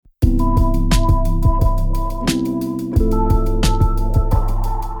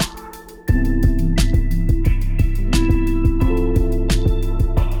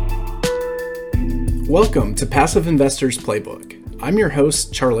Welcome to Passive Investors Playbook. I'm your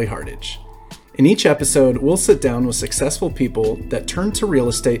host, Charlie Hardage. In each episode, we'll sit down with successful people that turn to real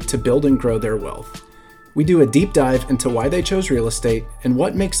estate to build and grow their wealth. We do a deep dive into why they chose real estate and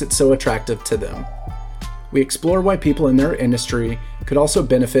what makes it so attractive to them. We explore why people in their industry could also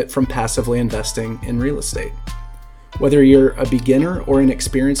benefit from passively investing in real estate. Whether you're a beginner or an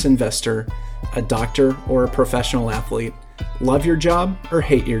experienced investor, a doctor or a professional athlete, love your job or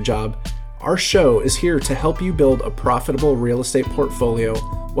hate your job, our show is here to help you build a profitable real estate portfolio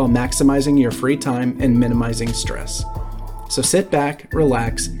while maximizing your free time and minimizing stress. So sit back,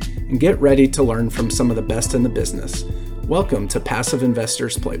 relax, and get ready to learn from some of the best in the business. Welcome to Passive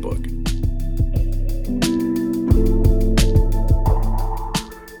Investors Playbook.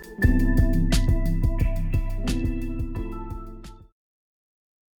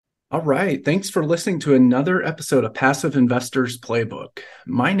 All right, thanks for listening to another episode of Passive Investors Playbook.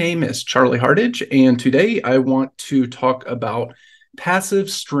 My name is Charlie Hardage, and today I want to talk about passive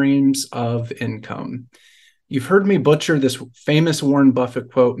streams of income. You've heard me butcher this famous Warren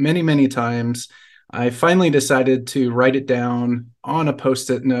Buffett quote many, many times. I finally decided to write it down on a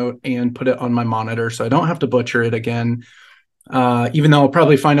Post-it note and put it on my monitor so I don't have to butcher it again, even though I'll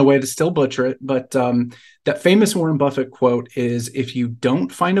probably find a way to still butcher it. But that famous Warren Buffett quote is, if you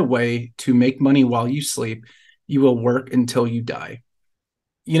don't find a way to make money while you sleep, you will work until you die.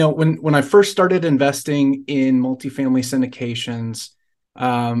 You know, when I first started investing in multifamily syndications,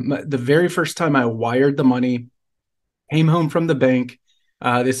 the very first time I wired the money, came home from the bank,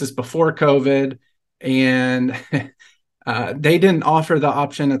 this is before COVID, and they didn't offer the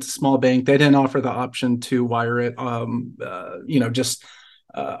option. It's a small bank. They didn't offer the option to wire it, just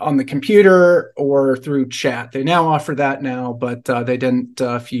on the computer or through chat. They now offer that now, but they didn't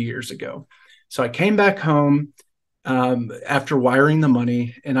a few years ago. So I came back home after wiring the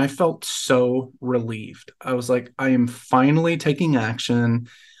money, and I felt so relieved. I was like, I am finally taking action.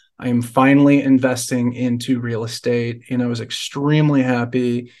 I am finally investing into real estate. And I was extremely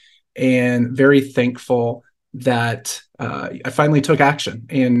happy and very thankful that I finally took action.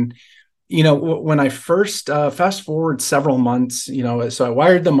 And you know, when I first fast forward several months, so I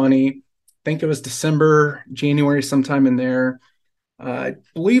wired the money, I think it was December, January, sometime in there. I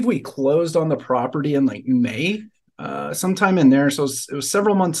believe we closed on the property in like May, sometime in there. So it was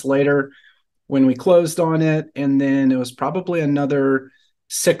several months later when we closed on it. And then it was probably another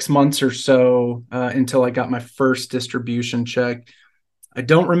 6 months or so until I got my first distribution check. I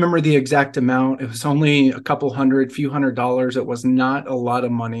don't remember the exact amount. It was only a few $100. It was not a lot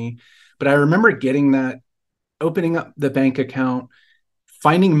of money. But I remember getting that, opening up the bank account,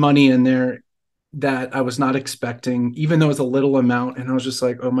 finding money in there that I was not expecting, even though it was a little amount. And I was just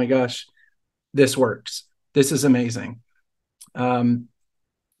like, oh my gosh, this works. This is amazing. That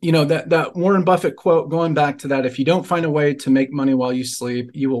Warren Buffett quote, going back to that, if you don't find a way to make money while you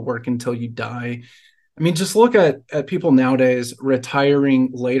sleep, you will work until you die. I mean, just look at people nowadays retiring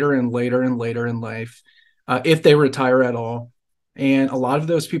later and later and later in life, if they retire at all. And a lot of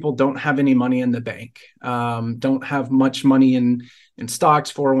those people don't have any money in the bank, don't have much money in stocks,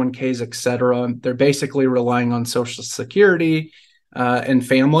 401ks, et cetera. They're basically relying on Social Security and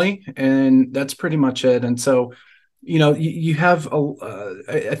family, and that's pretty much it. And so, you have,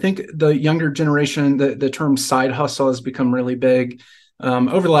 I think the younger generation, the term side hustle has become really big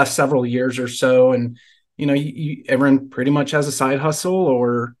over the last several years or so. And, everyone pretty much has a side hustle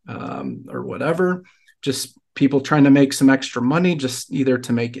or whatever, just people trying to make some extra money, just either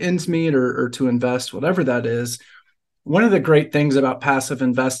to make ends meet or to invest, whatever that is. One of the great things about passive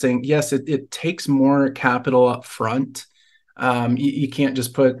investing, yes, it takes more capital up front. You can't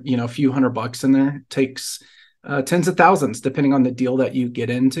just put, a few $100 in there. It takes tens of thousands, depending on the deal that you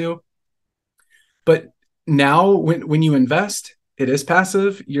get into. But now when you invest, it is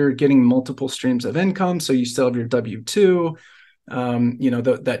passive. You're getting multiple streams of income. So you still have your W-2,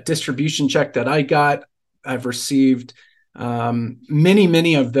 that distribution check that I got. I've received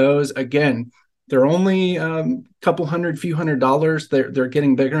many of those. Again, they're only few $100. They're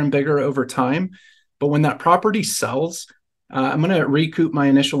getting bigger and bigger over time. But when that property sells, I'm going to recoup my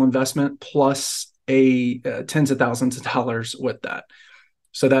initial investment plus tens of thousands of dollars with that.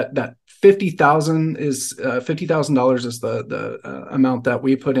 So that $50,000 is $50,000 is the amount that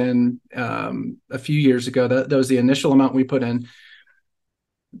we put in a few years ago. That was the initial amount we put in.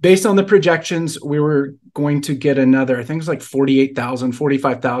 Based on the projections, we were going to get another, I think it was like 48,000,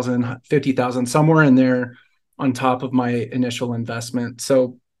 45,000, 50,000, somewhere in there on top of my initial investment.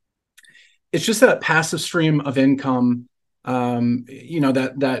 So it's just that passive stream of income,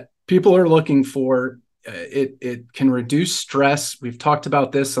 that people are looking for. It can reduce stress. We've talked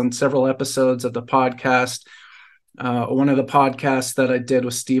about this on several episodes of the podcast. One of the podcasts that I did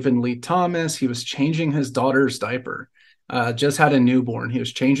with Stephen Lee Thomas, he was changing his daughter's diaper. Just had a newborn. He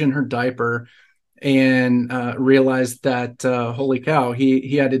was changing her diaper and realized that, holy cow,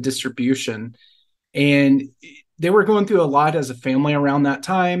 he had a distribution. And they were going through a lot as a family around that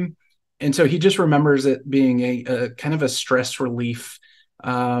time. And so he just remembers it being a kind of a stress relief,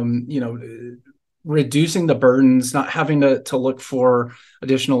 reducing the burdens, not having to look for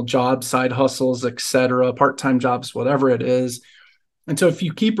additional jobs, side hustles, et cetera, part-time jobs, whatever it is. And so if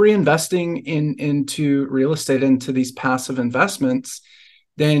you keep reinvesting into real estate, into these passive investments,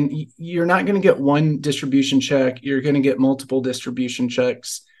 then you're not going to get one distribution check. You're going to get multiple distribution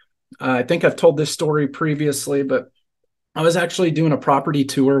checks. I think I've told this story previously, but I was actually doing a property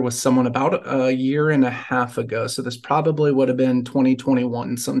tour with someone about a year and a half ago. So this probably would have been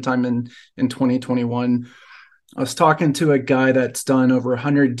 2021, sometime in 2021. I was talking to a guy that's done over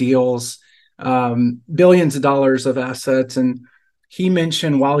 100 deals, billions of dollars of assets. And he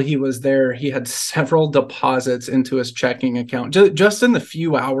mentioned while he was there, he had several deposits into his checking account. Just in the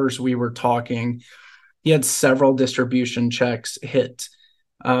few hours we were talking, he had several distribution checks hit.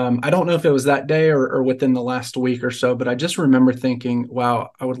 I don't know if it was that day or within the last week or so, but I just remember thinking, wow,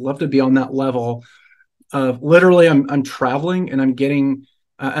 I would love to be on that level of literally I'm traveling and I'm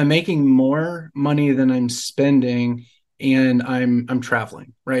making more money than I'm spending, and I'm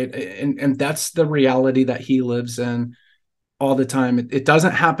traveling, right? And that's the reality that he lives in all the time. It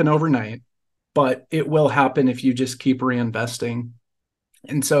doesn't happen overnight, but it will happen if you just keep reinvesting.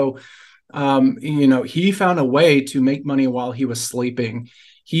 And so, he found a way to make money while he was sleeping.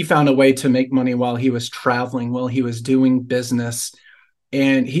 He found a way to make money while he was traveling, while he was doing business.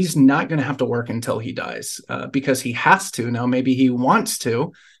 And he's not going to have to work until he dies because he has to. Now, maybe he wants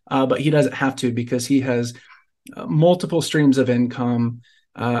to, but he doesn't have to because he has multiple streams of income.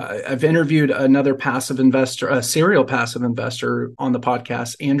 I've interviewed another passive investor, a serial passive investor on the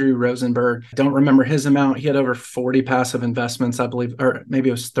podcast, Andrew Rosenberg. I don't remember his amount. He had over 40 passive investments, I believe, or maybe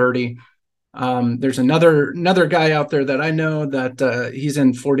it was 30. There's another guy out there that I know that he's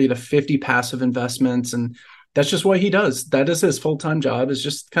in 40 to 50 passive investments, and that's just what he does. That is his full-time job, is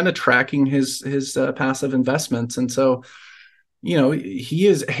just kind of tracking his passive investments. And so, he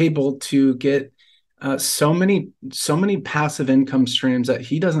is able to get so many passive income streams that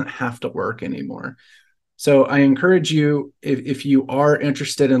he doesn't have to work anymore. So I encourage you, if you are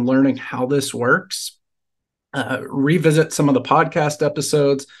interested in learning how this works, revisit some of the podcast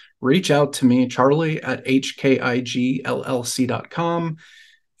episodes. Reach out to me, Charlie at hkigllc.com.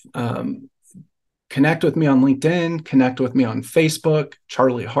 Connect with me on LinkedIn, connect with me on Facebook,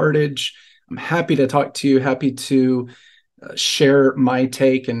 Charlie Hardage. I'm happy to talk to you, happy to share my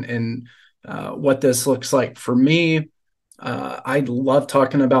take and what this looks like for me. I love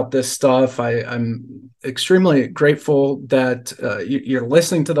talking about this stuff. I'm extremely grateful that you're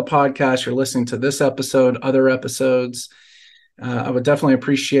listening to the podcast, you're listening to this episode, other episodes. I would definitely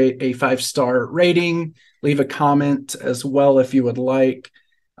appreciate a 5-star rating. Leave a comment as well if you would like.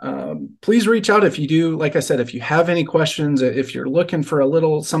 Please reach out if you do. Like I said, if you have any questions, if you're looking for a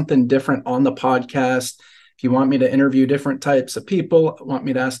little something different on the podcast, if you want me to interview different types of people, want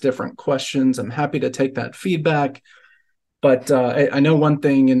me to ask different questions, I'm happy to take that feedback. But I know one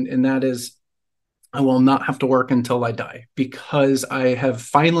thing, and that is I will not have to work until I die because I have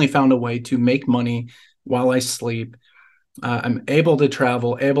finally found a way to make money while I sleep. I'm able to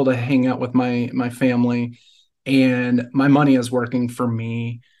travel, able to hang out with my family, and my money is working for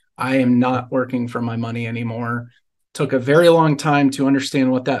me. I am not working for my money anymore. Took a very long time to understand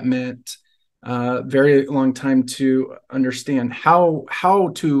what that meant. Very long time to understand how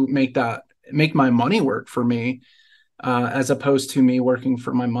to make my money work for me, as opposed to me working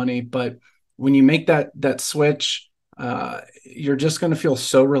for my money. But when you make that switch, you're just going to feel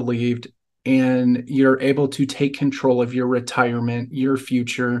so relieved, and you're able to take control of your retirement, your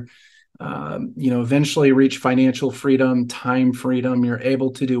future, eventually reach financial freedom, time freedom. You're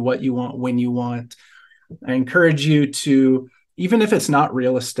able to do what you want when you want. I encourage you to, even if it's not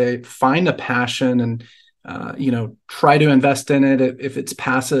real estate, find a passion and, try to invest in it. If it's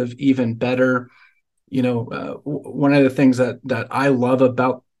passive, even better. One of the things that I love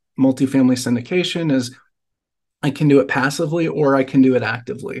about multifamily syndication is I can do it passively or I can do it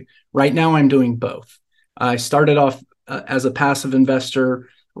actively. Right now, I'm doing both. I started off as a passive investor,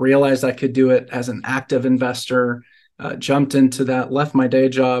 realized I could do it as an active investor, jumped into that, left my day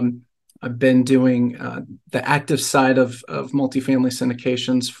job. I've been doing the active side of multifamily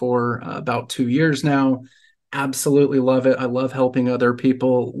syndications for about 2 years now. Absolutely love it. I love helping other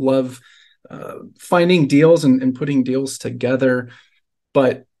people, love finding deals and putting deals together.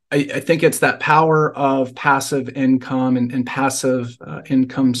 But I think it's that power of passive income and passive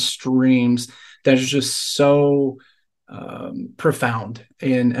income streams that is just so profound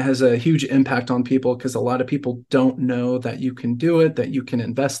and has a huge impact on people, because a lot of people don't know that you can do it, that you can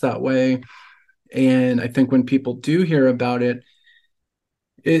invest that way. And I think when people do hear about it,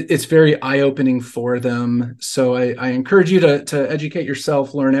 it's very eye-opening for them. So I encourage you to educate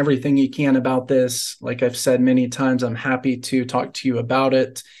yourself, learn everything you can about this. Like I've said many times, I'm happy to talk to you about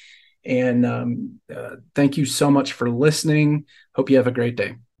it. And thank you so much for listening. Hope you have a great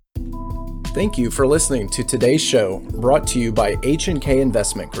day. Thank you for listening to today's show, brought to you by H&K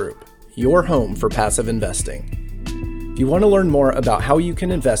Investment Group, your home for passive investing. If you want to learn more about how you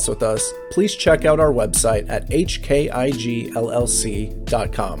can invest with us, please check out our website at hkigllc.com.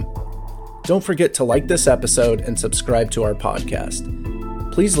 Don't forget to like this episode and subscribe to our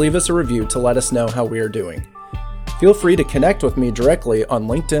podcast. Please leave us a review to let us know how we are doing. Feel free to connect with me directly on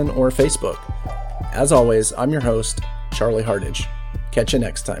LinkedIn or Facebook. As always, I'm your host, Charlie Hardage. Catch you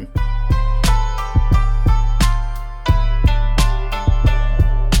next time.